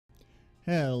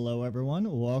Hello everyone,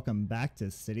 welcome back to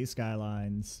City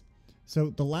Skylines. So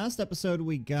the last episode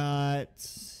we got,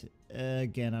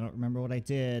 again, I don't remember what I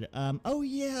did. Oh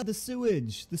yeah, the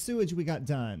sewage we got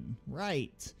done,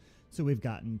 right. So we've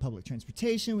gotten public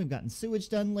transportation, we've gotten sewage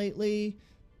done lately,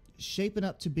 shaping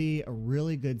up to be a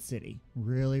really good city,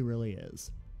 really is.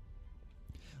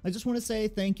 I just want to say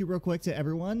thank you real quick to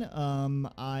everyone.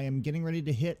 I am getting ready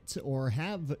to hit, or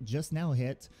have just now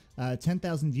hit,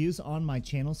 10,000 views on my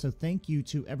channel, so thank you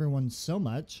to everyone so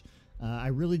much. I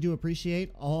really do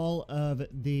appreciate all of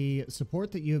the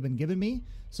support that you have been giving me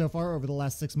so far over the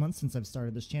last 6 months since I've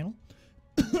started this channel.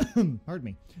 Pardon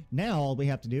me. Now all we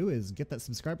have to do is get that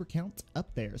subscriber count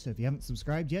up there, so if you haven't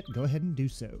subscribed yet, go ahead and do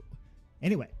so.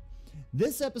 Anyway,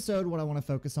 this episode, what I want to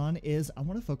focus on is I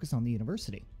want to focus on the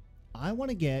university. I want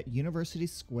to get University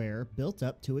Square built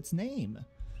up to its name.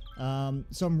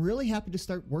 So I'm really happy to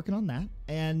start working on that.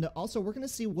 And also we're going to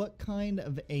see what kind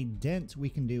of a dent we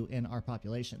can do in our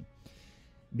population.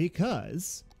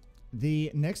 Because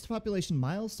the next population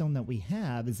milestone that we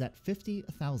have is at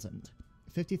 50,000.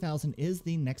 50,000 is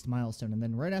the next milestone. And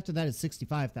then right after that is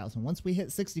 65,000. Once we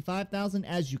hit 65,000,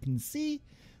 as you can see,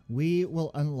 we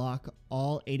will unlock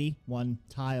all 81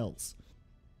 tiles.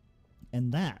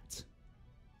 And that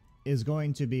is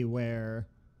going to be where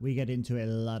we get into a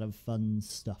lot of fun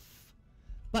stuff.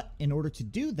 But in order to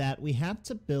do that, we have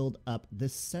to build up the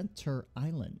center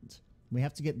island. We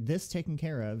have to get this taken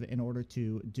care of in order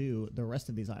to do the rest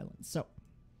of these islands. So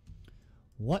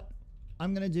what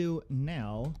I'm going to do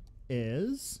now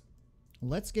is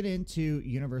let's get into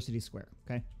University Square,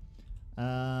 okay?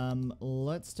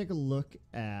 Let's take a look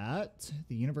at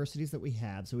the universities that we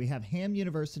have. So we have Ham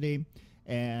University,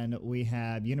 and we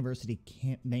have University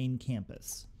Main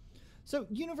Campus. So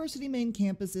University Main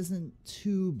Campus isn't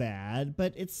too bad,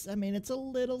 but it's a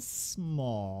little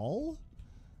small,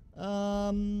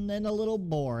 and a little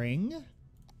boring.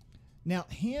 Now,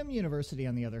 Ham University,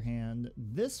 on the other hand,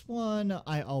 this one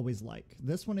I always like.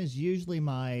 This one is usually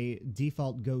my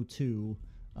default go-to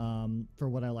for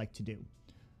what I like to do.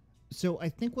 So I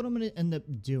think what I'm going to end up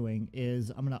doing is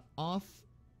I'm going to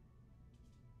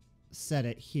set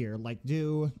it here, like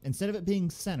instead of it being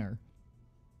center,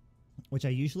 which I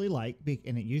usually like,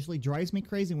 and it usually drives me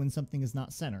crazy when something is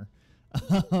not center.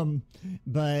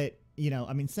 But, you know,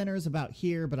 I mean, center is about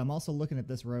here, but I'm also looking at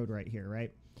this road right here,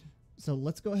 right? So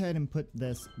let's go ahead and put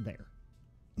this there.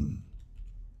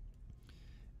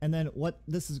 And then what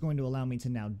this is going to allow me to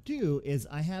now do is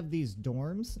I have these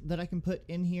dorms that I can put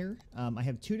in here. I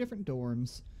have two different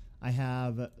dorms. I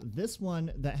have this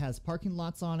one that has parking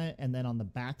lots on it, and then on the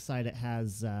back side it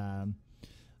has,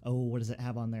 what does it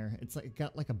have on there? It's like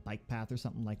got like a bike path or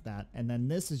something like that. And then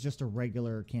this is just a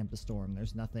regular campus dorm.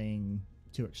 There's nothing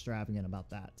too extravagant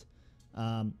about that.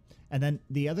 And then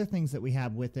the other things that we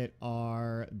have with it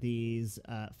are these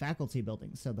faculty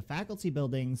buildings. So the faculty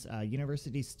buildings,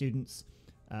 university students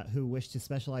who wish to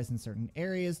specialize in certain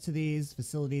areas to these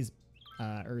facilities,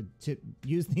 or to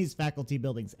use these faculty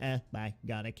buildings. My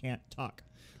God, I can't talk.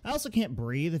 I also can't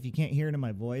breathe if you can't hear it in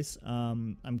my voice.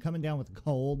 I'm coming down with a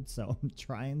cold, so I'm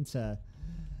trying to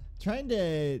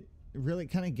really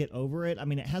kind of get over it. I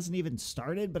mean, it hasn't even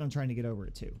started, but I'm trying to get over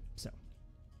it too. So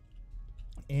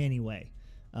anyway,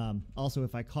 also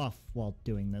if I cough while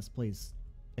doing this, please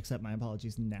accept my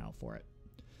apologies now for it.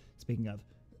 Speaking of,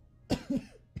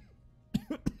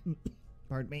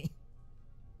 pardon me.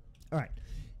 All right.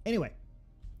 Anyway.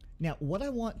 Now, what I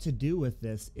want to do with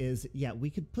this is, yeah, we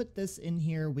could put this in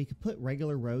here. We could put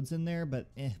regular roads in there,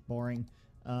 but boring.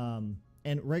 And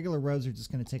regular roads are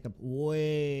just going to take up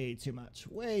way too much,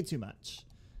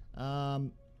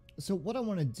 so what I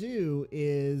want to do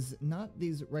is not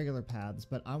these regular paths,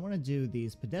 but I want to do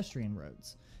these pedestrian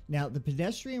roads. Now, the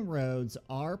pedestrian roads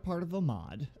are part of a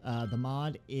mod. The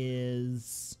mod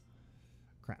is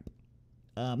crap.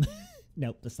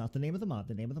 Nope, that's not the name of the mod.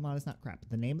 The name of the mod is not crap.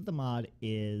 The name of the mod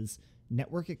is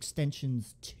Network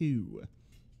Extensions 2.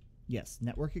 Yes,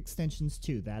 Network Extensions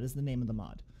 2. That is the name of the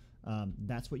mod.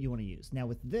 That's what you want to use. Now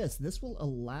with this will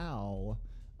allow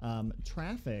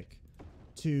traffic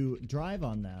to drive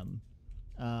on them,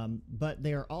 but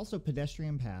they are also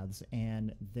pedestrian paths,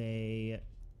 and they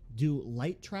do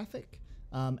light traffic.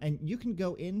 And you can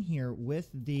go in here with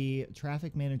the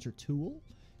traffic manager tool,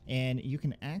 and you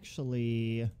can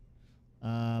actually...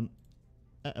 uh-oh,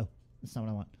 that's not what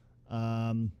I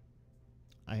want.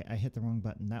 I hit the wrong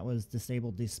button. That was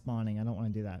disable despawning. I don't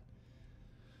want to do that.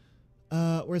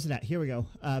 Where's it at? Here we go.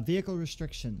 Vehicle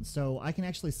restrictions. So I can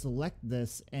actually select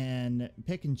this and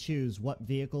pick and choose what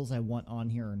vehicles I want on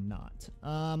here or not.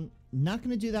 Not going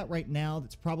to do that right now.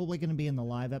 That's probably going to be in the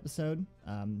live episode.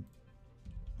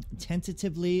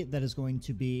 Tentatively, that is going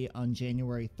to be on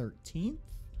January 13th.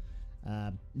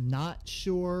 Not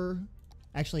sure.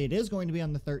 Actually, it is going to be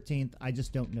on the 13th. I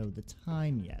just don't know the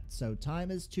time yet. So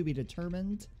time is to be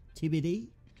determined, TBD.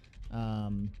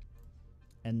 And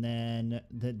then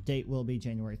the date will be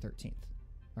January 13th.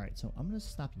 All right, so I'm going to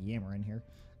stop yammering here.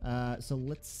 So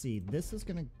let's see. This is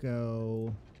going to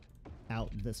go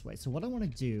out this way. So what I want to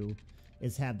do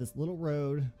is have this little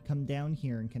road come down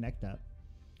here and connect up.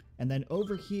 And then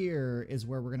over here is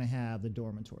where we're going to have the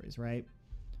dormitories, right?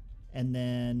 And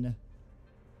then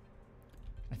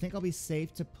I think I'll be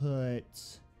safe to put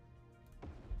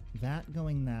that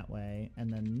going that way.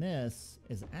 And then this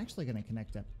is actually going to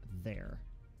connect up there.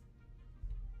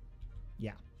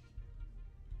 Yeah.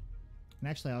 And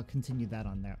actually, I'll continue that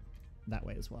on that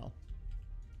way as well.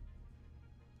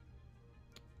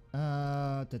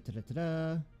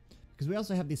 Because we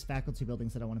also have these faculty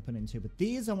buildings that I want to put in too. But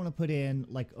these I want to put in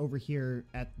like over here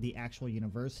at the actual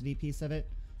university piece of it.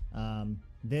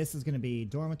 This is going to be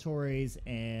dormitories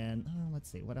and let's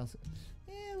see what else.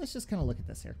 Let's just kind of look at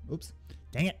this here. Oops,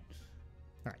 dang it.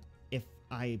 All right, if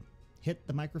I hit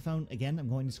the microphone again, I'm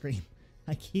going to scream.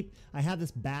 I have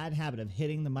this bad habit of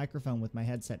hitting the microphone with my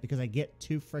headset because I get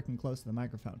too freaking close to the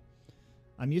microphone.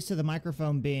 I'm used to the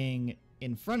microphone being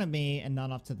in front of me and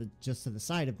not off to just to the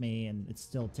side of me, and it's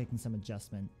still taking some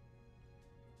adjustment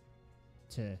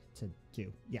to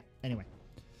do. Yeah, anyway.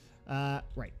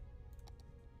 Right.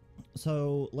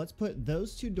 So let's put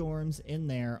those two dorms in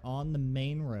there on the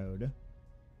main road.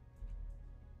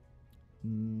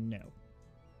 No.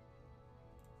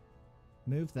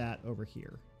 Move that over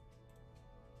here.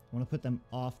 I want to put them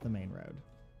off the main road.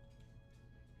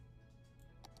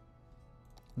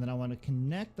 And then I want to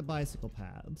connect the bicycle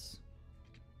paths.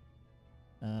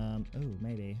 Oh,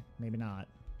 maybe. Maybe not.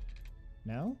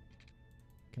 No?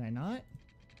 Can I not?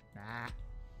 Ah.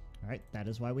 Alright, that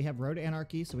is why we have road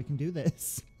anarchy, so we can do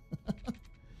this.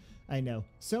 I know.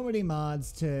 So many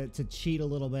mods to cheat a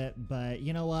little bit, but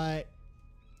you know what?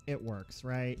 It works,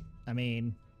 right? I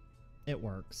mean, it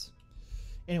works.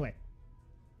 Anyway,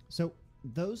 so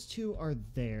those two are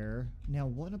there. Now,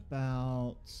 what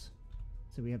about...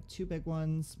 So we have two big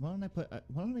ones. Why don't I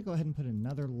go ahead and put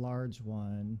another large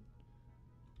one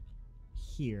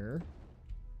here.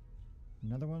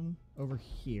 Another one over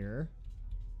here.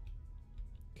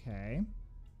 Okay.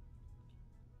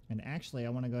 And actually, I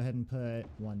want to go ahead and put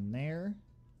one there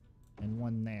and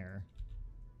one there.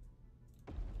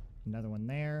 Another one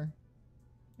there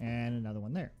and another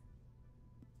one there.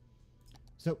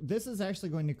 So this is actually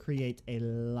going to create a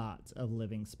lot of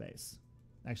living space.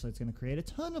 Actually, it's going to create a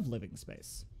ton of living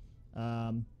space.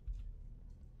 I'll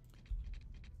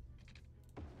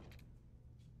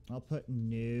put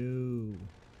no.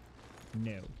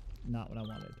 No, not what I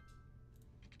wanted.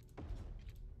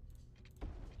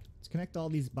 Let's connect all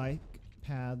these bike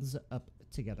paths up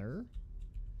together.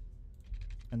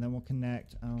 And then we'll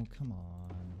connect... Oh, come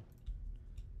on.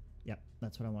 Yep,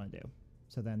 that's what I want to do.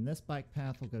 So then this bike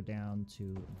path will go down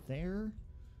to there.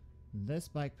 This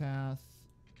bike path...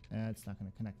 it's not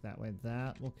going to connect that way.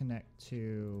 That will connect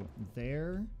to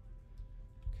there.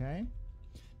 Okay.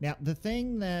 Now, the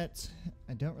thing that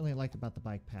I don't really like about the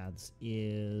bike paths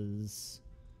is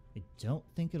I don't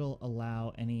think it'll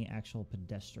allow any actual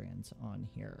pedestrians on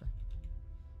here.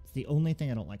 It's the only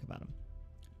thing I don't like about them.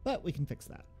 But we can fix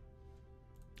that.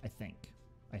 I think.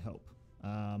 I hope.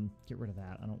 Get rid of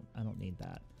that. I don't need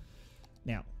that.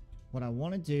 Now, what I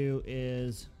want to do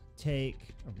is take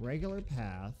a regular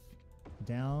path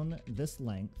down this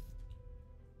length,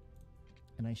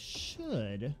 and I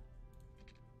should...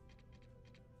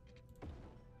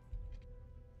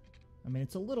 I mean,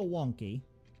 it's a little wonky.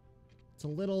 It's a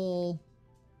little...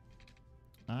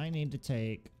 I need to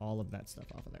take all of that stuff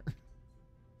off of there.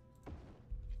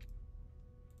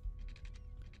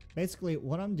 Basically,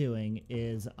 what I'm doing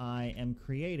is I am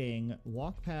creating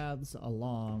walk paths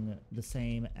along the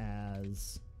same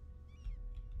as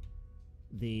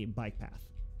the bike path.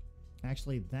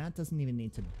 Actually, that doesn't even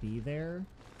need to be there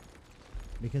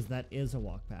because that is a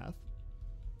walk path.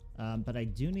 But I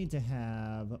do need to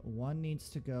have... One needs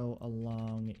to go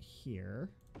along here.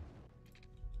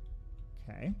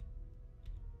 Okay.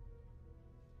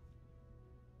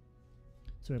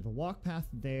 So we have a walk path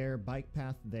there, bike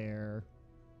path there.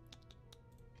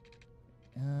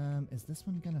 Is this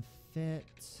one gonna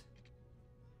fit?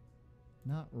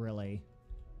 Not really.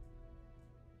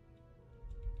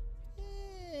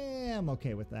 I'm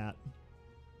okay with that.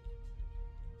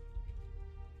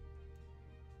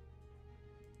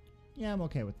 Yeah, I'm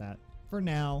okay with that. For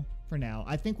now.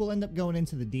 I think we'll end up going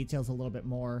into the details a little bit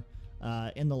more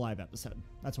in the live episode.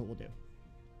 That's what we'll do.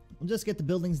 We'll just get the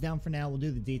buildings down for now. We'll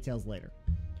do the details later.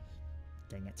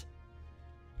 Dang it.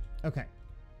 Okay.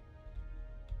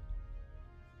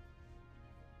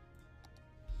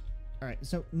 All right,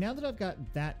 so now that I've got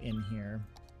that in here,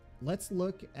 let's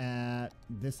look at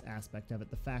this aspect of it,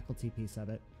 the faculty piece of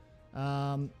it.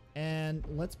 And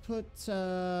let's put, let's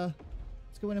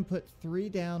go in and put 3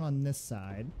 down on this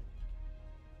side.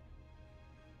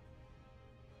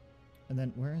 And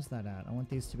then where is that at? I want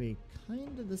these to be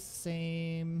kind of the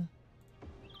same.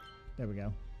 There we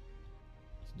go.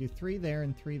 So do 3 there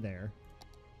and 3 there.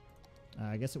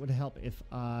 I guess it would help if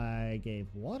I gave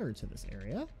water to this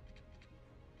area.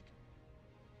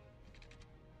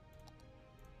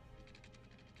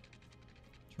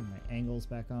 Turn my angles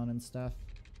back on and stuff.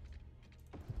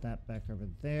 Put that back over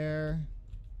there.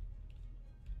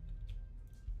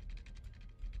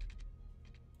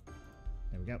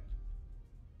 There we go. All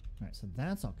right, so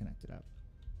that's all connected up.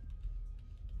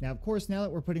 Now, of course, now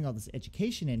that we're putting all this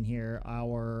education in here,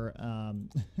 our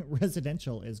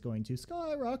residential is going to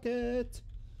skyrocket.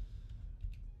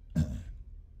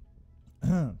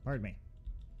 Pardon me.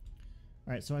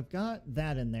 All right, so I've got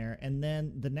that in there. And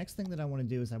then the next thing that I want to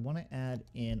do is I want to add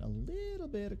in a little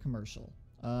bit of commercial.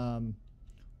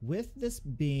 With this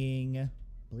being,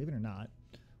 believe it or not,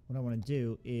 what I want to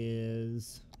do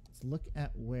is let's look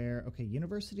at where, okay,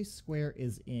 University Square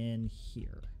is in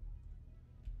here.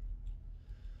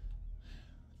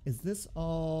 Is this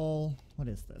all, what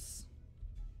is this?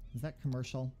 Is that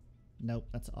commercial? Nope,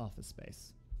 that's office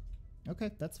space.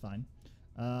 Okay, that's fine.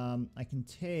 I can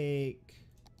take,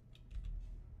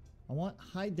 I want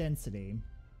high density.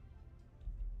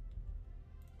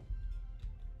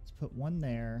 Let's put 1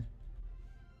 there.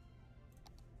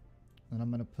 And I'm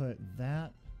going to put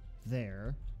that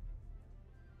there.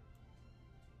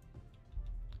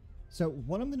 So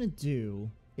what I'm going to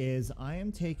do is I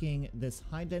am taking this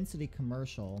high density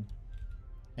commercial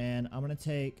and I'm going to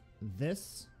take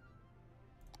this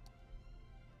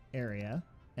area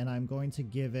and I'm going to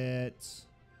give it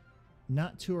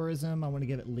not tourism, I want to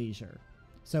give it leisure.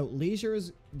 So leisure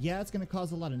is, yeah, it's going to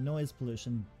cause a lot of noise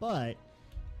pollution, but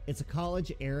it's a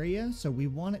college area, so we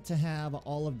want it to have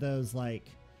all of those, like,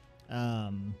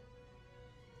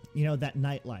 you know, that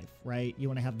nightlife, right? You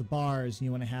want to have the bars, and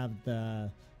you want to have the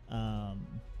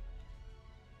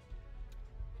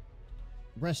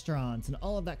restaurants and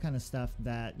all of that kind of stuff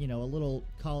that, you know, a little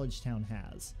college town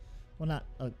has. Well, not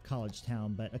a college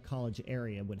town, but a college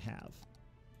area would have.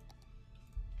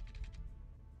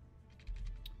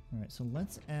 All right, so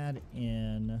let's add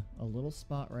in a little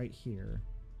spot right here.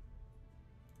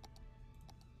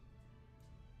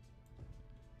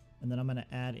 And then I'm going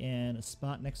to add in a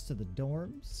spot next to the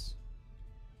dorms.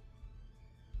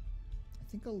 I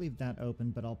think I'll leave that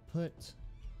open, but I'll put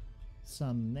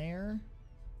some there.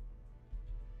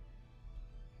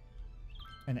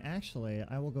 And actually,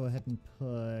 I will go ahead and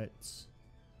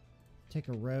take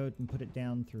a road and put it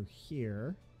down through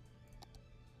here.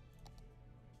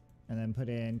 And then put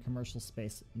in commercial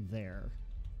space there.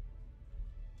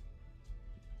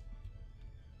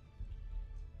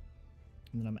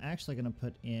 And then I'm actually going to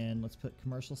put in, let's put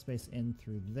commercial space in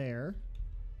through there.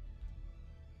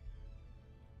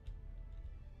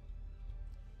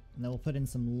 And then we'll put in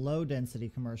some low density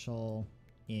commercial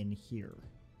in here.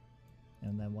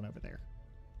 And then 1 over there.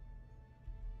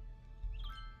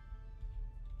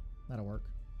 That'll work.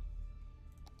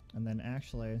 And then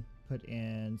actually put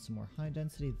in some more high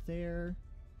density there.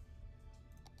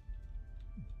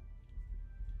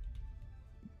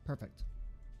 Perfect.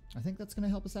 I think that's going to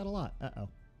help us out a lot. Uh-oh.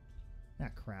 Ah,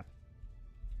 crap.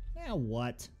 Now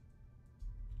what?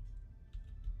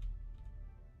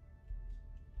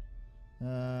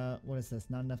 What is this?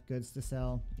 Not enough goods to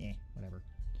sell? Eh, whatever.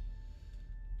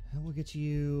 We'll get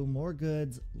you more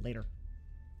goods later.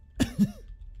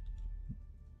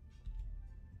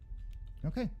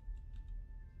 Okay.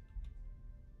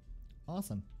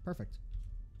 Awesome. Perfect.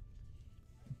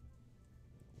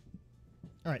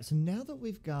 All right, so now that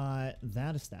we've got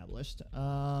that established,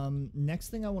 next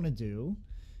thing I want to do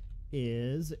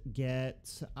is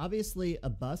get, obviously a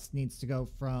bus needs to go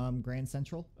from Grand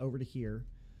Central over to here.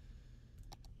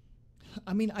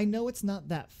 I mean, I know it's not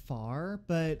that far,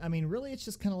 but I mean, really it's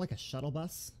just kind of like a shuttle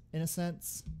bus in a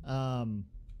sense.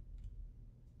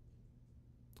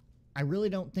 I really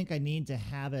don't think I need to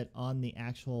have it on the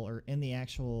actual, or in the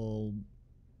actual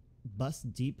bus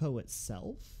depot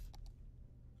itself.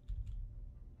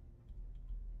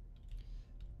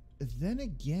 Then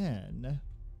again,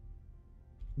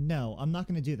 no, I'm not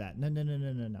going to do that.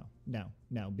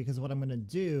 No, because what I'm going to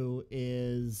do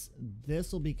is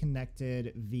this will be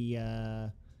connected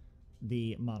via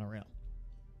the monorail.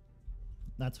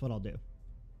 That's what I'll do.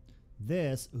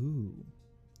 this. Ooh,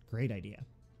 great idea.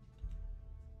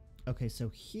 Okay, so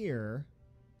here,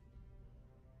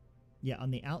 yeah,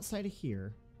 on the outside of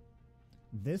here,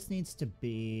 this needs to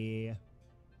be,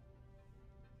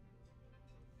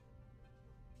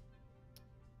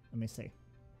 let me see.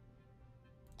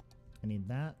 I need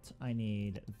that,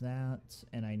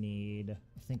 and I need,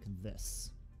 I think,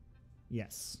 this.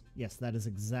 Yes, yes, that is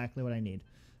exactly what I need.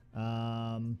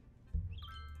 Dang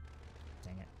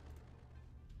it.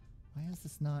 Why is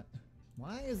this not,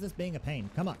 why is this being a pain?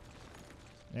 Come on.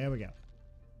 There we go.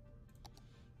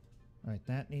 All right,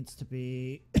 that needs to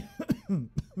be,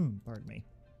 pardon me.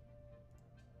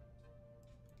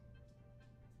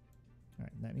 All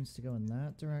right, that needs to go in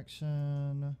that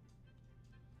direction.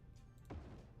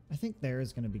 I think there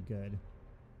is going to be good.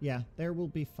 Yeah, there will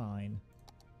be fine.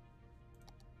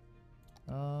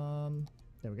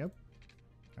 There we go. All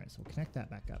right, so we'll connect that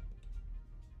back up.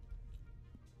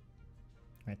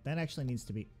 All right, that actually needs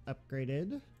to be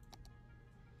upgraded.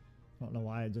 I don't know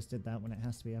why I just did that when it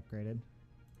has to be upgraded.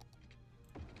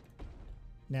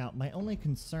 Now, my only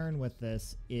concern with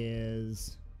this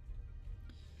is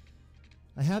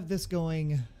I have this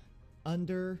going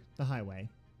under the highway,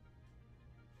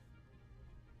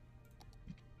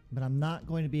 but I'm not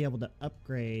going to be able to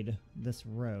upgrade this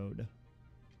road.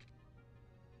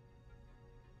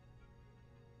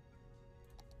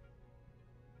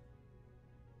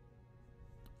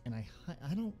 And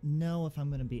I don't know if I'm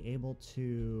going to be able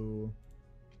to...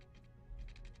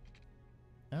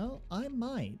 Oh, I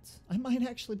might. I might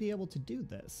actually be able to do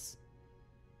this.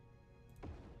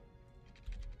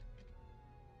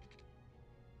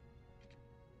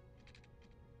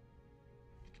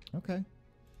 Okay.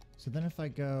 So then if I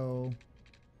go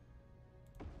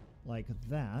like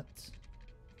that...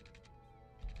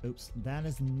 Oops, that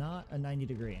is not a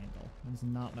 90-degree angle. That is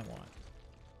not what I want.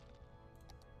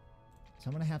 So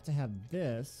I'm going to have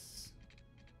this.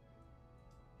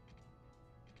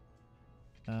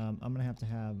 I'm going to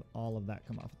have all of that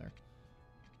come off there.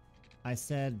 I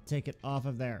said take it off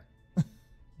of there.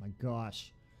 My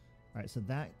gosh. All right, so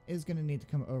that is going to need to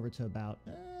come over to about,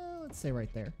 let's say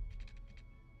right there.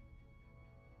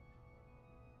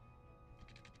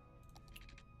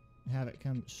 Have it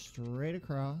come straight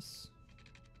across.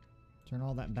 Turn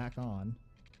all that back on.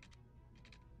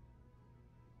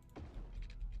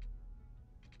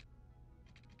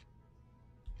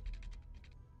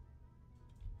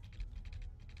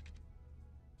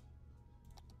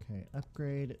 Okay,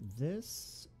 upgrade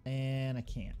this, and I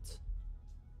can't.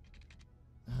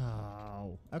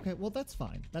 Oh, okay, well that's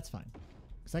fine. That's fine.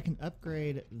 Because I can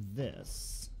upgrade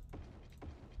this.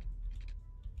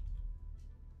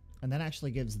 And that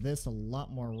actually gives this a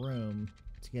lot more room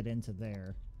to get into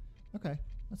there. Okay,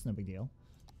 that's no big deal.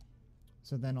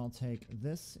 So then I'll take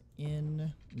this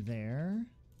in there.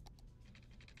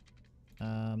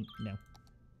 No.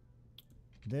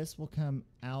 This will come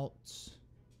out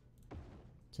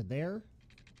to there.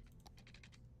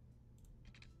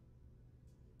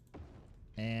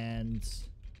 And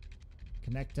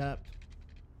connect up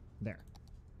there.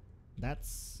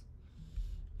 That's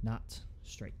not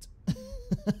straight.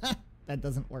 That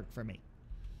doesn't work for me.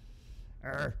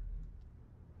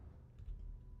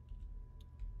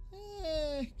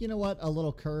 You know what? A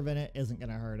little curve in it isn't going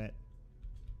to hurt it.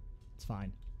 It's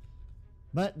fine.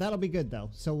 But that'll be good though.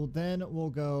 So then we'll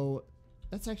go...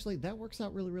 That's actually... That works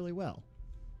out really, really well.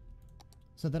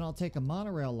 So then I'll take a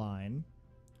monorail line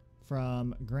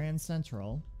from Grand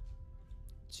Central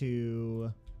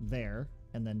to there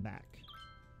and then back.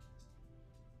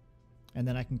 And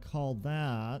then I can call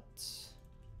that...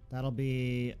 That'll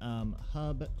be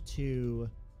hub to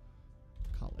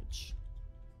college.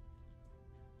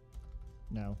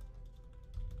 No.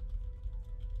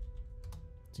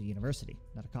 It's a university,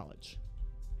 not a college.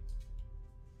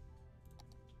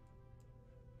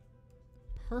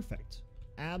 Perfect.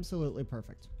 Absolutely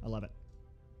perfect. I love it.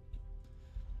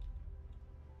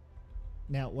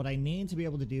 Now, what I need to be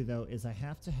able to do, though, is I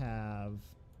have to have...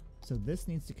 So this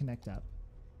needs to connect up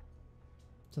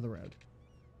to the road.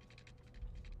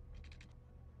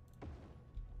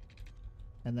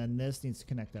 And then this needs to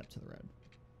connect up to the road.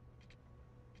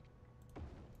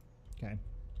 Okay.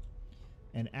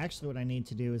 And actually what I need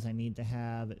to do is I need to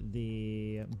have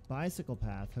the bicycle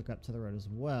path hook up to the road as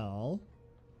well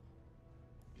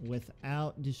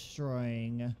without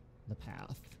destroying the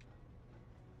path.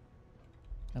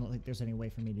 I don't think there's any way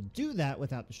for me to do that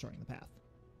without destroying the path.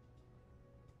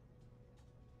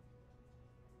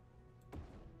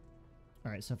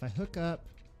 All right, so if I hook up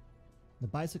the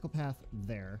bicycle path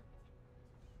there.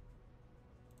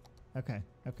 Okay,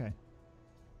 okay.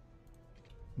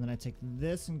 And then I take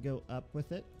this and go up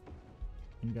with it.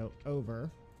 and go over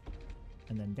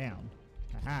and then down.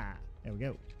 Haha, there we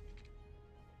go.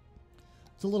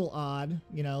 It's a little odd,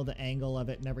 you know, the angle of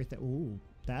it and everything. Ooh,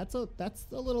 that's a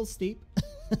little steep.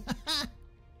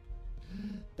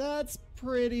 That's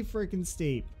pretty freaking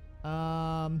steep.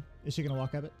 Is she gonna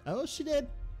walk up it? Oh, she did.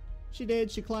 She did.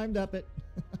 She climbed up it.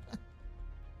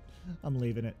 I'm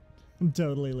leaving it. I'm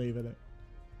totally leaving it.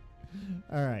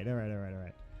 All right.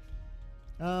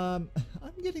 I'm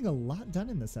getting a lot done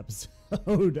in this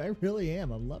episode. I really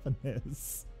am. I'm loving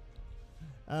this.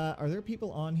 Are there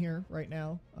people on here right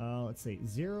now? Let's see.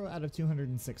 0 out of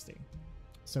 260.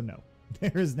 So no,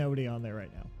 there is nobody on there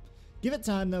right now. Give it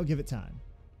time though. Give it time.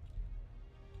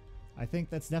 I think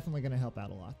that's definitely going to help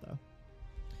out a lot though.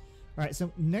 All right.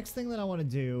 So next thing that I want to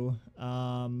do,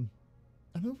 I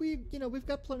mean, we've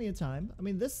got plenty of time. I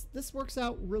mean, this works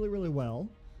out really, really well.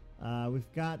 We've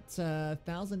got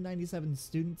 1,097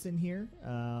 students in here.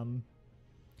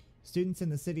 Students in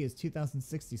the city is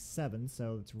 2,067,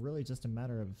 so it's really just a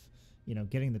matter of, you know,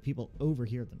 getting the people over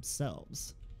here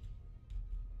themselves.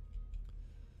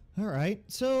 All right,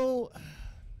 so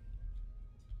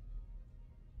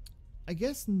I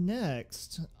guess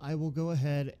next I will go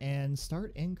ahead and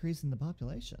start increasing the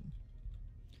population.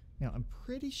 Now, I'm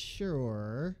pretty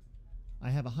sure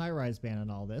I have a high-rise ban on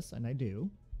all this, and I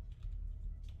do.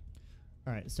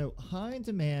 All right, so high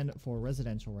demand for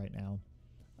residential right now.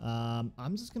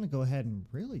 I'm just going to go ahead and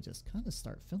really just kind of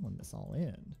start filling this all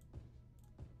in.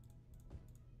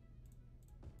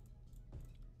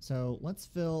 So let's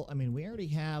fill, I mean, we already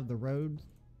have the road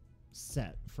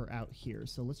set for out here,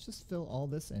 so let's just fill all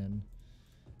this in.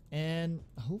 And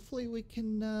hopefully we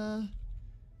can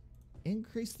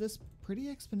increase this pretty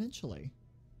exponentially.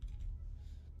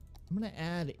 I'm going to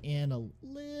add in a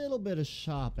little bit of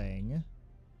shopping.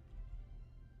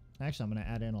 Actually, I'm going to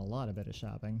add in a lot of bit of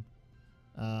shopping.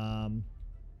 Yeah,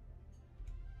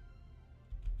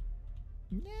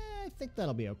 I think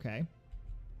that'll be okay.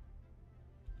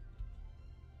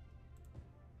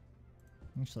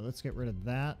 Actually, let's get rid of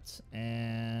that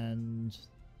and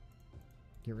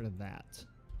get rid of that.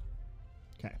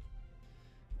 Okay.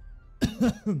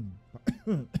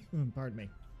 Pardon me.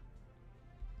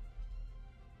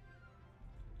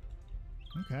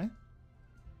 Okay.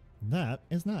 That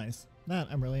is nice. That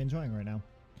I'm really enjoying right now.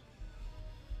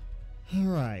 All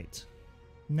right.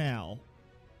 Now,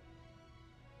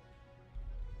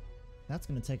 that's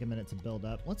going to take a minute to build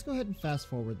up. Let's go ahead and fast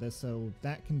forward this so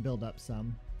that can build up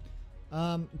some.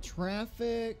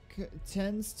 Traffic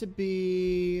tends to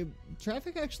be...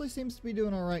 Traffic actually seems to be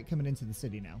doing all right coming into the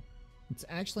city now. It's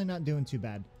actually not doing too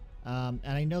bad. And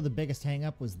I know the biggest hang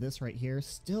up was this right here.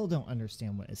 Still don't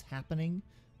understand what is happening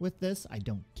with this. I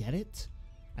don't get it.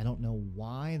 I don't know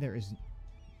why there is...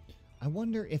 I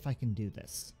wonder if I can do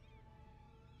this.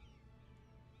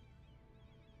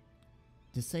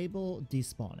 Disable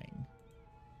despawning.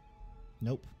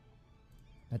 Nope.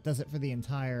 That does it for the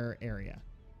entire area.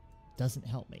 Doesn't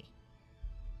help me.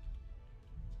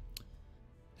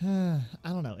 I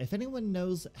don't know. If anyone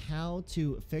knows how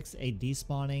to fix a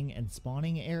despawning and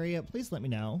spawning area, please let me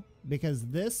know, because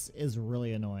this is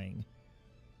really annoying.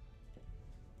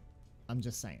 I'm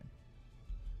just saying.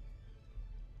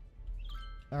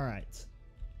 All right.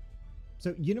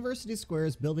 So University Square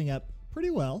is building up pretty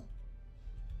well.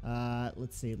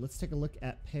 Let's see. Let's take a look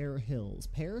at Pear Hills.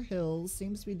 Pear Hills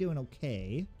seems to be doing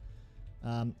okay.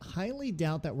 Highly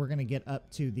doubt that we're going to get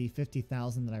up to the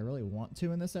 50,000 that I really want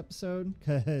to in this episode,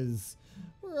 because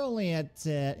we're only at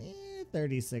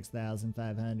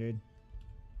 36,500.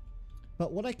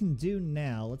 But what I can do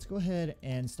now, let's go ahead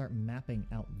and start mapping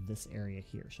out this area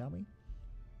here, shall we?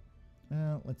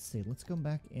 Let's see. Let's go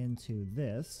back into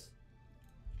this.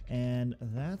 And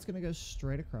that's going to go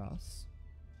straight across.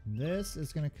 This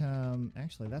is going to come...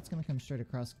 Actually, that's going to come straight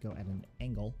across, go at an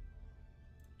angle.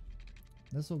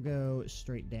 This will go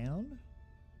straight down.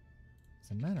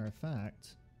 As a matter of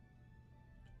fact,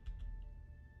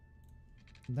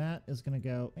 that is going to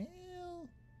go... Well,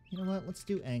 you know what? Let's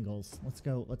do angles. Let's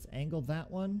angle that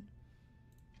one.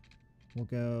 We'll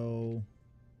go...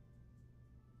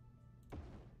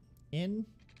 in.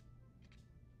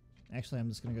 Actually, I'm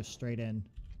just going to go straight in.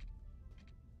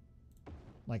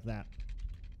 Like that.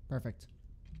 Perfect.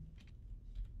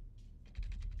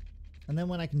 And then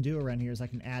what I can do around here is I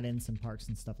can add in some parks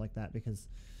and stuff like that, because,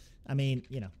 I mean,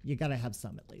 you know, you got to have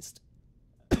some at least.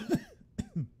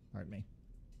 Pardon me.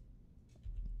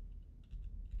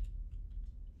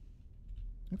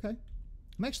 Okay.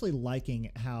 I'm actually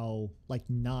liking how, like,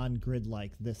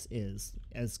 non-grid-like this is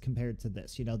as compared to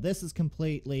this. You know, this is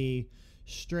completely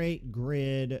straight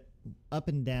grid, up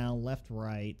and down, left,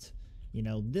 right. You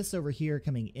know, this over here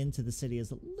coming into the city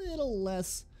is a little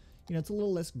less, you know, it's a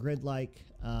little less grid-like,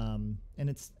 and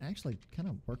it's actually kind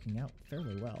of working out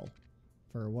fairly well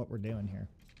for what we're doing here.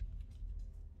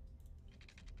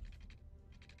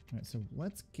 All right, so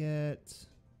let's get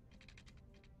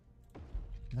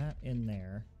that in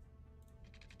there.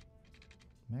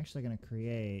 I'm actually going to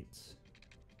create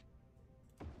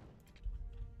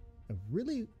a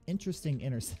really interesting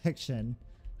intersection.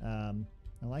 I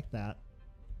like that.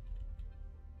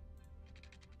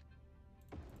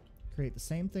 Create the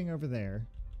same thing over there.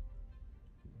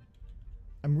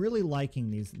 I'm really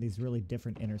liking these really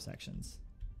different intersections.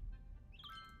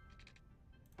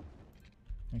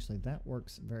 Actually, that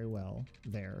works very well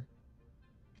there.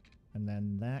 And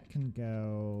then that can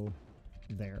go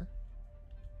there.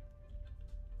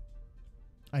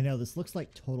 I know this looks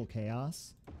like total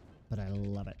chaos, but I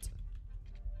love it.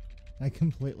 I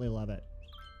completely love it.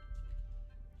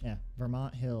 Yeah,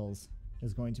 Vermont Hills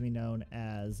is going to be known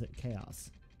as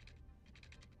chaos.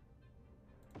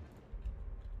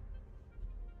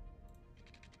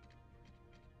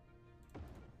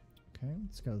 Okay,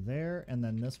 let's go there, and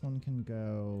then this one can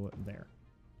go there.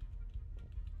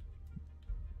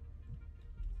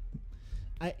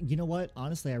 You know what?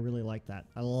 Honestly, I really like that.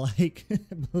 I like,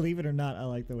 believe it or not, I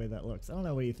like the way that looks. I don't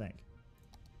know. What do you think?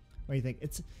 What do you think?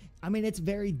 I mean, it's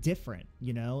very different,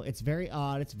 you know? It's very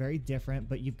odd. It's very different,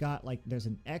 but you've got, like, there's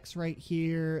an X right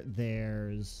here.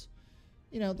 There's,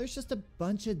 you know, there's just a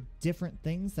bunch of different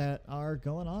things that are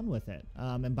going on with it.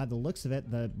 And by the looks of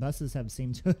it, the buses have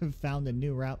seemed to have found a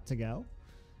new route to go,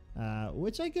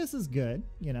 which I guess is good,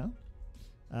 you know?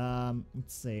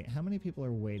 Let's see. How many people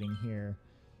are waiting here?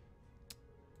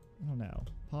 I don't know.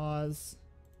 Pause.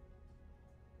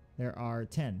 There are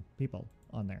 10 people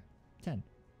on there. 10.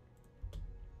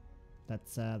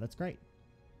 That's great.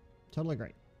 Totally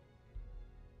great.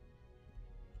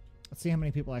 Let's see how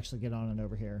many people actually get on and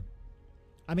over here.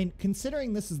 I mean,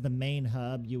 considering this is the main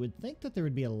hub, you would think that there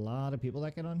would be a lot of people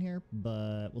that get on here,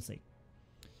 but we'll see.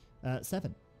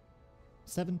 7.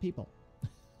 7 people.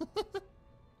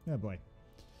 Oh boy.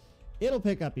 It'll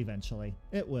pick up eventually.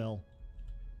 It will.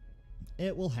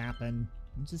 It will happen.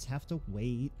 You just have to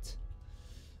wait.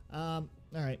 All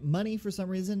right. Money, for some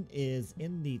reason, is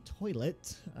in the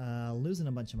toilet. Losing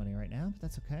a bunch of money right now, but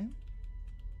that's okay.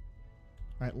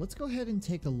 All right. Let's go ahead and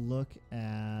take a look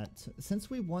at... Since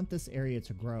we want this area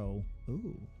to grow...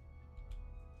 Ooh.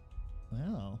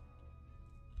 Wow.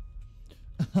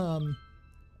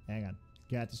 Hang on.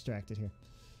 Got distracted here.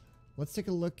 Let's take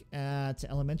a look at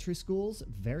elementary schools.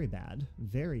 Very bad.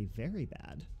 Very, very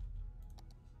bad.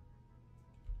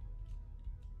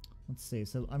 Let's see.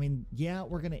 So, I mean, yeah,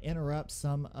 we're going to interrupt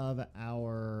some of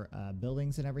our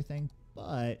buildings and everything,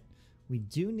 but we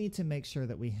do need to make sure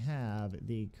that we have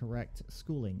the correct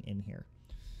schooling in here.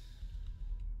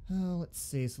 Let's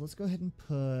see. So let's go ahead and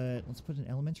let's put an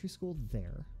elementary school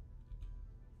there.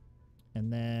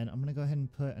 And then I'm going to go ahead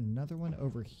and put another one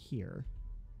over here.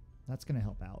 That's going to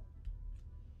help out.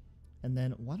 And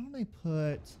then why don't I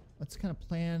let's kind of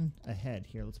plan ahead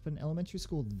here. Let's put an elementary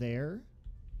school there.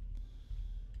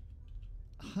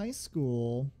 High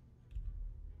school.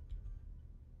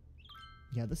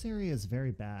 Yeah, this area is very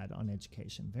bad on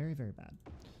education. Very, very bad.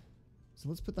 So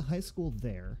let's put the high school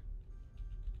there.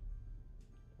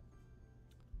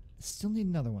 Still need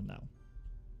another one, though.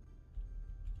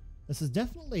 This is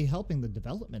definitely helping the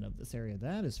development of this area.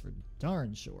 That is for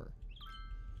darn sure.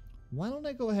 Why don't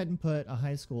I go ahead and put a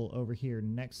high school over here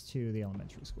next to the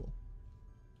elementary school?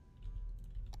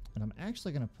 And I'm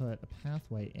actually going to put a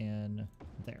pathway in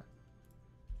there.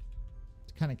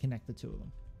 Kind of connect the two of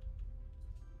them.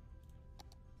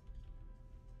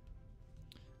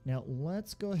 Now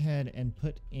let's go ahead and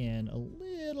put in a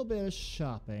little bit of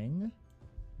shopping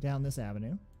down this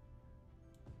avenue.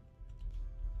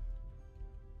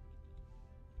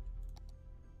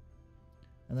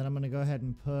 And then I'm going to go ahead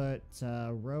and put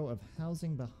a row of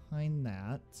housing behind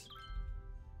that.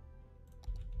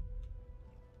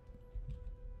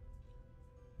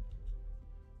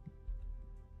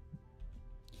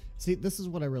 See, this is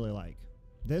what I really like.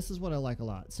 This is what I like a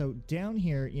lot. So down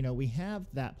here, you know, we have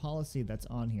that policy that's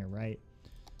on here, right?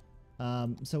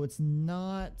 So it's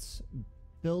not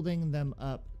building them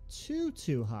up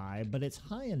too high, but it's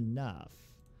high enough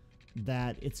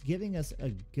that it's giving us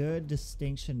a good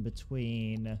distinction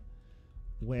between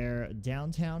where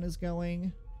downtown is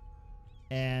going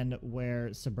and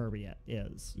where suburbia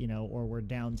is, you know, or where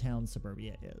downtown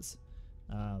suburbia is.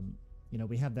 You know,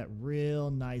 we have that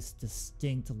real nice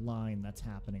distinct line that's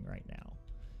happening right now.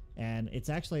 And it's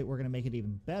actually, we're going to make it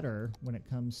even better when it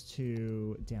comes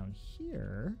to down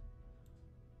here.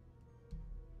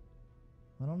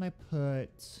 Why don't I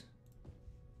put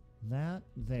that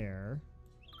there?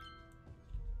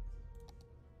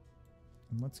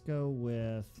 And let's go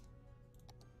with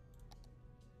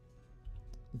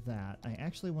that. I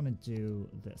actually want to do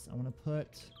this. I want to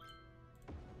put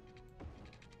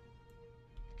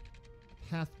a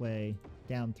pathway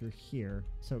down through here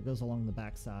so it goes along the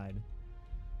backside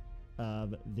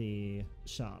of the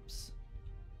shops.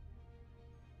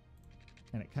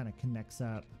 And it kind of connects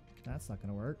up. That's not going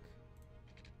to work.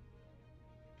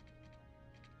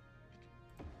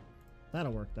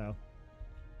 That'll work though.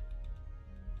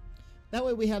 That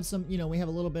way we have some, you know, we have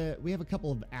a little bit, we have a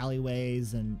couple of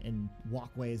alleyways and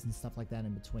walkways and stuff like that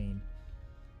in between.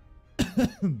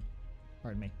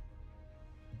 Pardon me.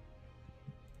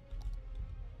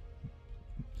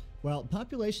 Well,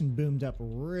 population boomed up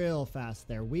real fast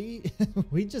there. We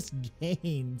we just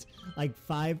gained like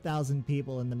 5,000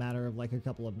 people in the matter of like a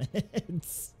couple of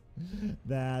minutes.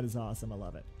 That is awesome. I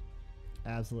love it.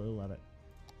 Absolutely love it.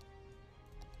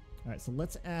 All right, so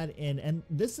let's add in, and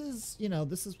this is, you know,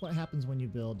 this is what happens when you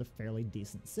build a fairly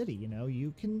decent city. You know,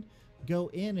 you can go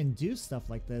in and do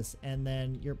stuff like this, and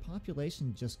then your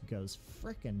population just goes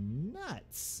frickin'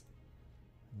 nuts.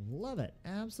 Love it.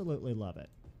 Absolutely love it.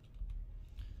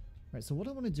 All right, so what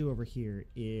I want to do over here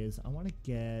is I want to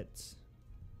get,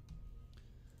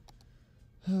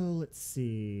 oh, let's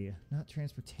see, not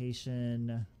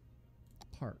transportation,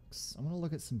 parks. I want to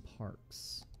look at some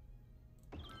parks.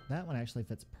 That one actually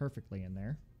fits perfectly in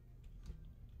there.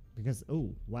 Because,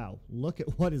 oh, wow, look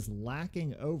at what is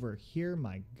lacking over here,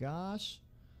 my gosh.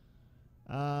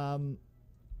 What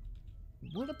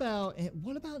about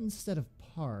instead of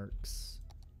parks?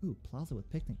 Ooh, plaza with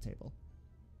picnic table.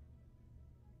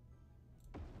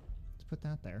 Let's put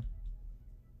that there.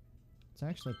 Let's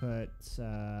actually put,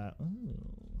 ooh.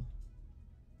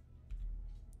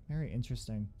 Very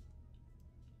interesting.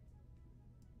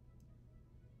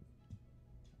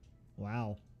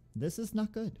 Wow, this is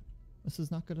not good. This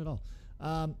is not good at all.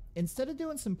 Instead of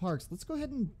doing some parks, let's go ahead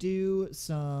and do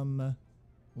some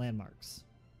landmarks.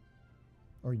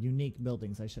 Or unique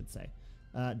buildings, I should say.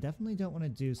 Definitely don't want to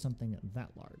do something that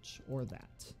large, or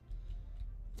that.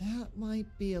 That might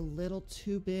be a little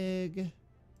too big.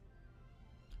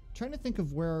 Trying to think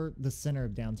of where the center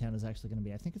of downtown is actually going to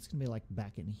be. I think it's going to be like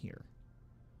back in here.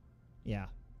 Yeah.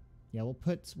 Yeah, we'll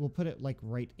put it like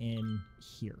right in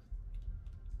here.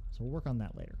 So we'll work on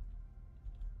that later.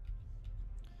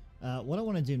 What I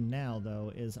want to do now,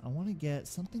 though, is I want to get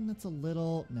something that's a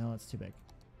little... No, that's too big.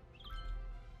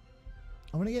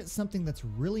 I want to get something that's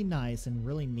really nice and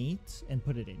really neat and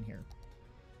put it in here.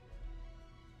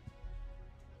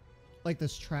 Like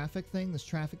this traffic thing. This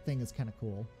traffic thing is kind of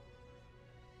cool.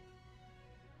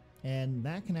 And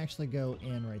that can actually go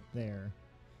in right there.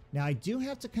 Now, I do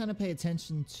have to kind of pay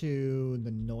attention to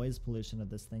the noise pollution of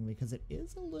this thing because it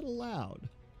is a little loud.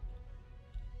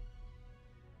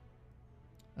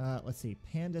 Let's see,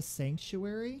 Panda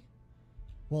Sanctuary.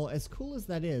 Well, as cool as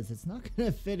that is, it's not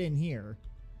going to fit in here.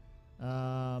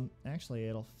 Actually,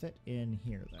 it'll fit in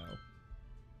here, though.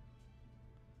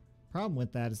 Problem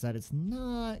with that is that it's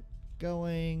not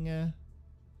going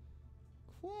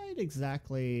quite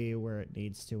exactly where it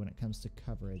needs to when it comes to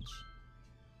coverage.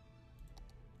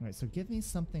 All right, so give me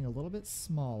something a little bit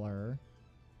smaller.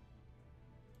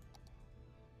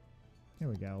 Here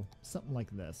we go. Something like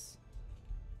this.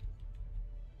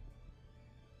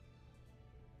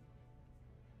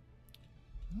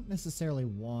 I don't necessarily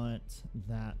want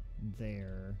that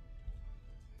there.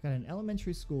 Got an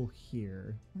elementary school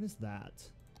here. What is that?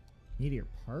 Meteor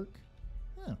Park?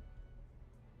 Oh.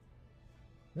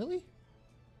 Really?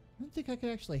 I don't think I could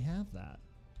actually have that.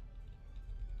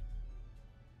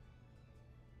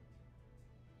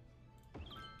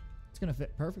 It's gonna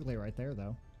fit perfectly right there,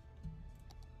 though.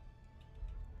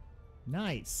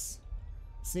 Nice.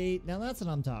 See, now that's what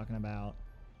I'm talking about.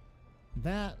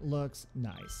 That looks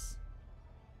nice.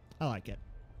 I like it.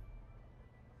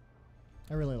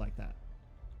 I really like that.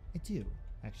 I do,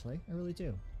 actually. I really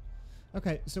do.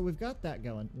 Okay, so we've got that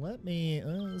going. Let me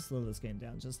slow this game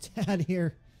down just a tad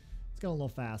here. It's going a little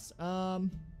fast. All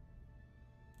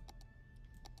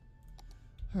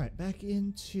right, back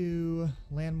into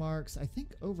landmarks. I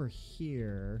think over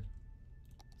here,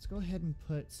 let's go ahead and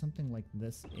put something like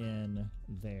this in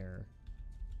there.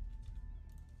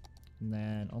 And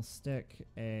then I'll stick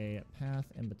a path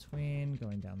in between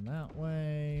going down that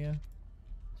way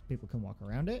so people can walk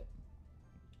around it.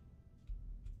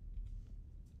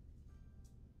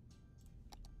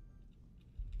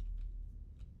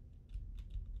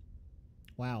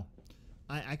 Wow.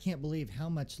 I can't believe how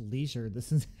much leisure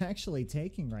this is actually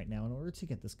taking right now in order to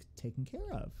get this taken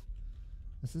care of.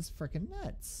 This is freaking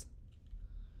nuts.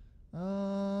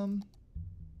 Did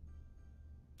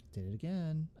it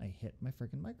again. I hit my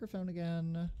freaking microphone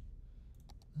again.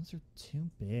 Those are too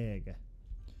big.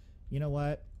 You know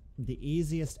what? The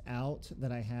easiest out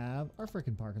that I have are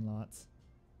freaking parking lots.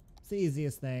 It's the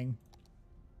easiest thing.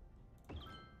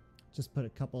 Just put a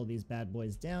couple of these bad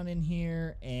boys down in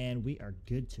here, and we are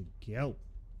good to go.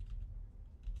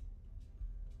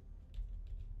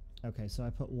 Okay, so I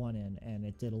put one in, and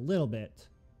it did a little bit.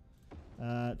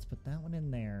 Let's put that one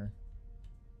in there.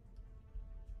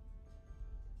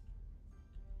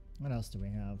 What else do we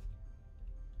have?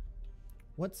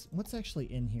 What's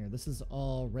actually in here? This is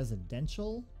all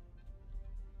residential?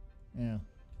 Yeah.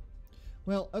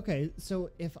 Well, okay,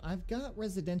 so if I've got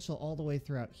residential all the way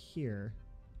throughout here,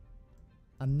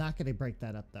 I'm not going to break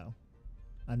that up, though.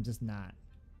 I'm just not.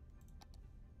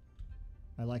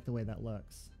 I like the way that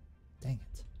looks. Dang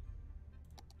it.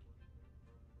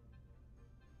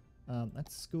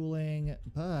 That's schooling,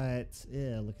 but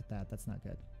look at that. That's not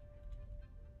good.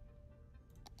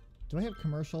 Do I have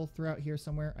commercial throughout here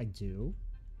somewhere? I do.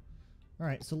 All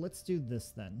right, so let's do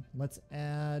this then. Let's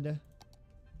add...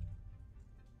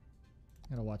 I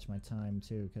gotta watch my time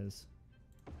too, because...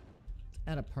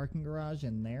 Add a parking garage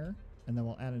in there, and then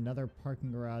we'll add another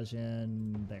parking garage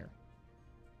in there.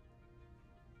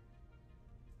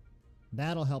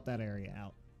 That'll help that area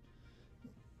out.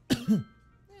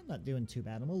 I'm not doing too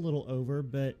bad. I'm a little over,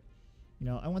 but, you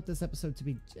know, I want this episode to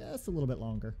be just a little bit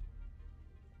longer.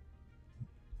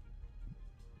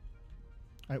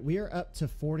 All right, we are up to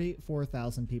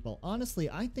 44,000 people. Honestly,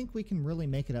 I think we can really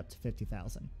make it up to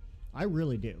 50,000. I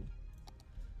really do.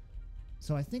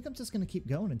 So I think I'm just going to keep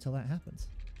going until that happens.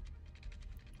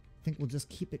 I think we'll just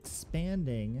keep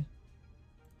expanding.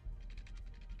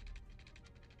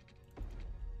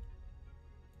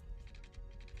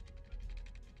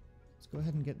 Let's go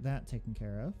ahead and get that taken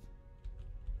care of.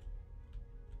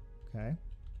 Okay.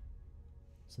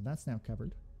 So that's now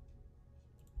covered.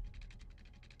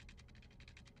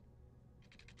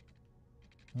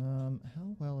 How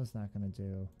well is that going to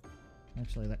do?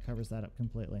 Actually, that covers that up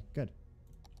completely. Good.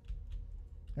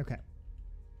 Okay.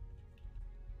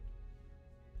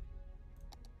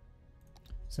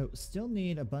 So still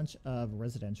need a bunch of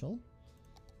residential.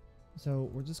 So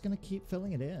we're just going to keep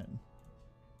filling it in.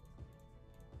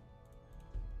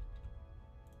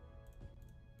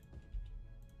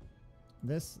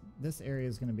 This area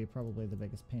is going to be probably the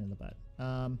biggest pain in the butt.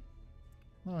 Why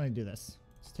don't I do this?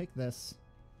 Let's take this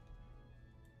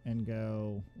and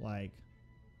go like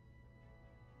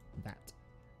that.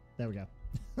 There we go.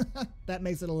 That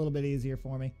makes it a little bit easier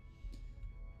for me.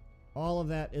 All of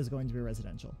that is going to be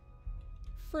residential.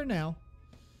 For now.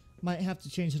 Might have to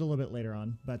change it a little bit later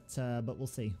on, but we'll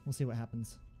see. We'll see what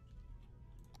happens.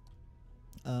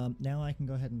 Now I can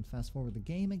go ahead and fast forward the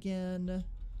game again.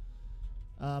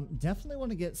 Definitely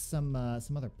want to get some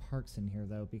other parks in here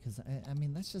though, because I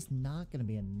mean that's just not going to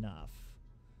be enough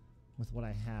with what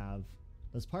I have.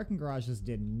 Those parking garages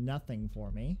did nothing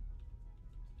for me.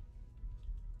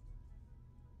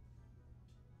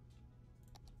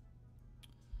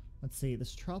 Let's see,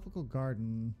 this tropical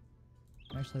garden.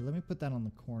 Actually, let me put that on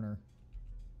the corner.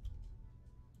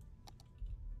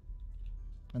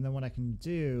 And then what I can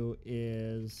do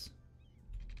is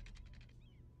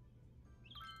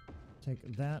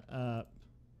take that up.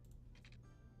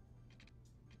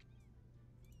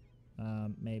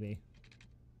 Maybe.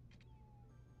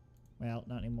 Well,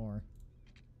 not anymore.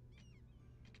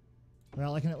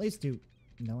 Well, I can at least do...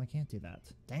 No, I can't do that.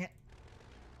 Dang it.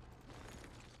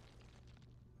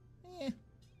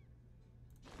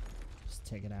 Just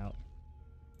take it out.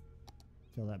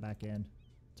 Fill that back in.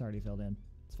 It's already filled in.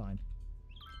 It's fine.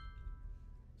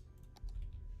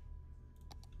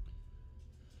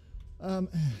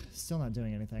 Still not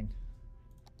doing anything.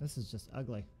 This is just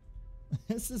ugly.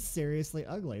 This is seriously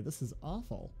ugly. This is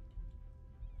awful.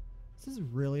 This is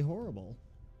really horrible.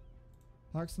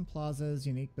 Parks and plazas,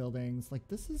 unique buildings. Like,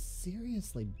 this is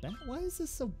seriously bad. Why is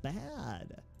this so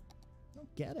bad? I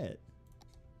don't get it.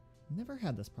 Never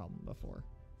had this problem before.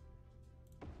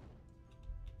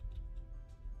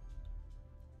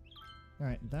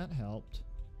 Alright, that helped.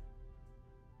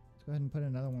 Let's go ahead and put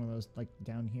another one of those, like,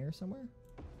 down here somewhere.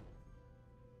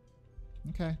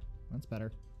 Okay, that's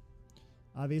better.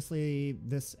 Obviously,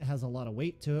 this has a lot of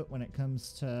weight to it when it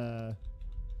comes to,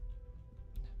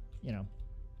 you know,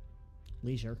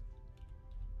 leisure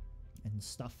and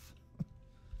stuff.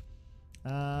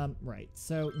 Right,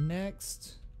 so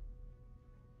next...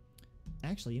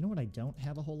 Actually, you know what I don't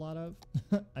have a whole lot of?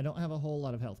 I don't have a whole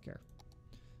lot of healthcare.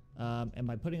 And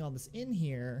by putting all this in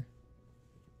here...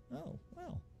 Oh,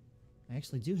 well. I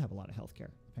actually do have a lot of healthcare,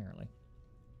 apparently.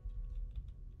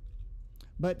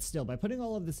 But still, by putting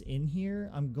all of this in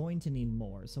here, I'm going to need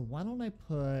more. So why don't I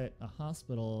put a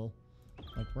hospital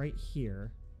like right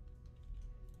here?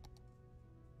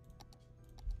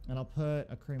 And I'll put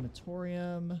a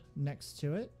crematorium next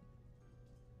to it.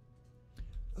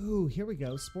 Ooh, here we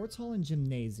go. Sports hall and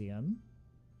gymnasium.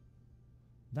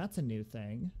 That's a new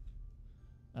thing.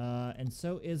 And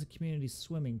so is a community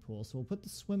swimming pool. So we'll put the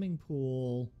swimming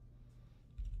pool...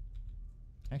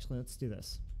 Actually, let's do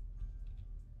this.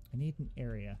 I need an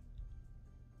area.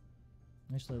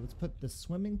 Actually, let's put the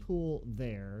swimming pool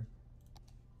there.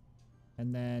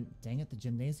 And then, dang it, the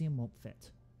gymnasium won't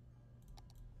fit.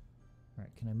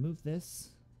 Alright, can I move this?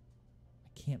 I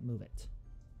can't move it.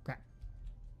 Crap.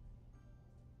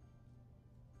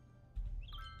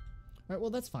 Alright, well,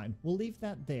 that's fine. We'll leave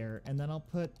that there, and then I'll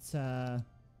put...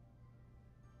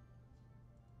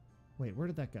 Wait, where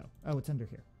did that go? Oh, it's under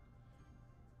here.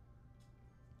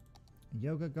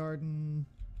 Yoga garden.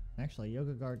 Actually,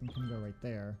 yoga garden can go right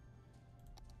there.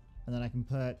 And then I can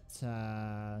put...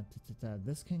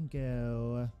 this can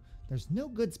go... There's no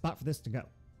good spot for this to go.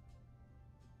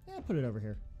 Yeah, put it over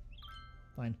here.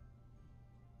 Fine.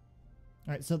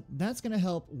 Alright, so that's going to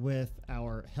help with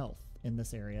our health in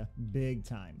this area. Big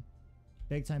time.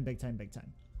 Big time, big time, big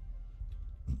time.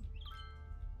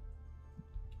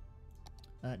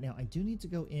 Now, I do need to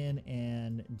go in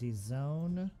and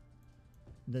dezone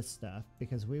this stuff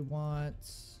because we want...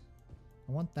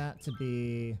 I want that to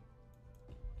be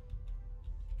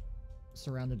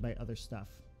surrounded by other stuff.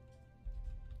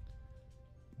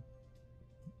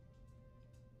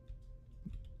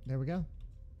 There we go.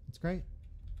 That's great.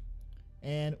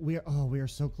 And we are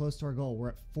so close to our goal. We're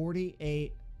at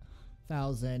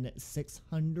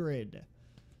 48,600.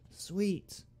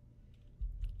 Sweet.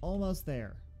 Almost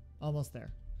there. Almost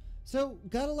there. So,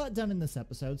 got a lot done in this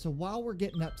episode. So, while we're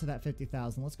getting up to that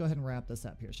 50,000, let's go ahead and wrap this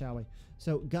up here, shall we?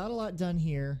 So, got a lot done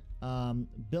here.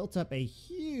 Built up a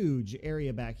huge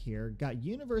area back here. Got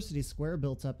University Square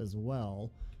built up as well.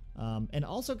 And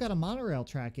also got a monorail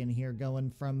track in here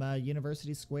going from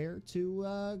University Square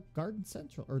to Garden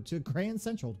Central, or to Grand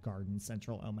Central. Garden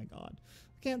Central, oh my god.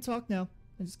 I can't talk now.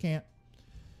 I just can't.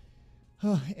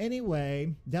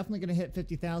 Anyway, definitely going to hit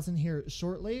 50,000 here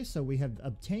shortly, so we have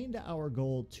obtained our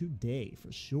goal today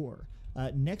for sure.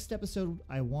 Next episode,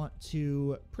 I want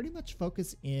to pretty much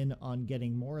focus in on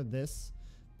getting more of this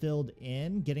filled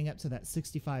in, getting up to that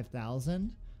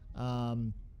 65,000.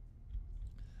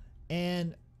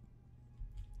 And,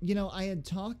 you know, I had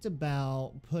talked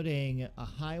about putting a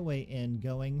highway in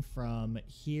going from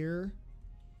here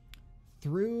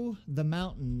through the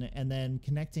mountain and then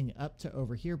connecting up to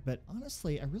over here, but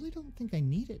honestly, I really don't think I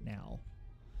need it now.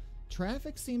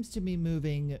 Traffic seems to be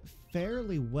moving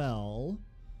fairly well.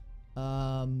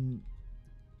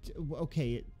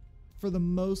 Okay, for the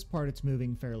most part, it's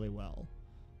moving fairly well.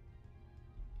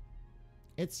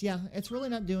 It's really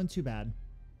not doing too bad.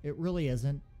 It really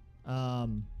isn't. I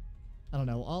don't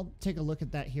know. I'll take a look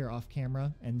at that here off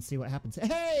camera and see what happens.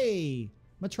 Hey!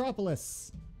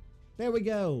 Metropolis! There we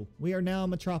go. We are now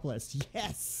Metropolis.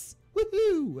 Yes!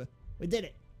 Woohoo! We did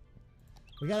it.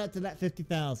 We got up to that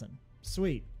 50,000.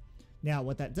 Sweet. Now,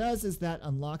 what that does is that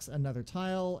unlocks another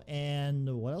tile, and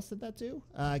what else did that do?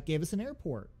 It gave us an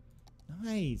airport.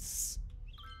 Nice.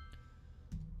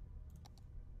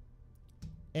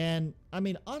 And, I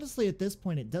mean, honestly, at this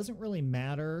point, it doesn't really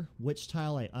matter which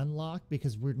tile I unlock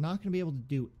because we're not going to be able to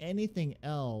do anything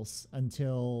else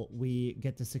until we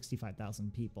get to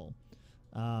 65,000 people.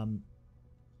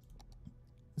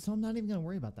 So I'm not even going to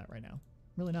worry about that right now.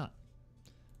 Really not.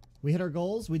 We hit our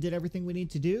goals. We did everything we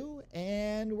need to do,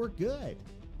 and we're good.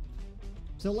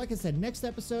 So like I said, next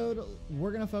episode, we're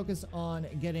going to focus on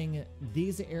getting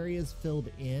these areas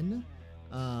filled in.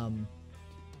 And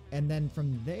then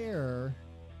from there,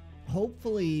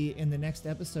 hopefully in the next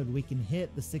episode, we can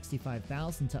hit the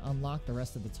 65,000 to unlock the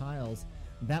rest of the tiles.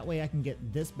 That way I can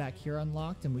get this back here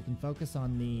unlocked, and we can focus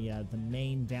on the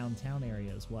main downtown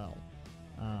area as well.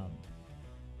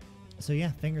 So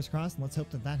yeah, fingers crossed, and let's hope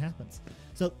that that happens.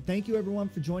 So thank you everyone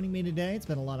for joining me today. It's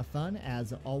been a lot of fun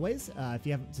as always. If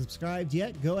you haven't subscribed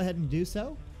yet, go ahead and do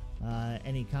so.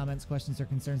 Any comments, questions, or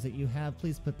concerns that you have,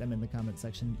 please put them in the comment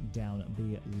section down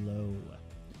below.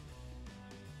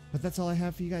 But that's all I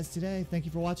have for you guys today. Thank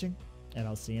you for watching, and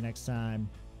I'll see you next time.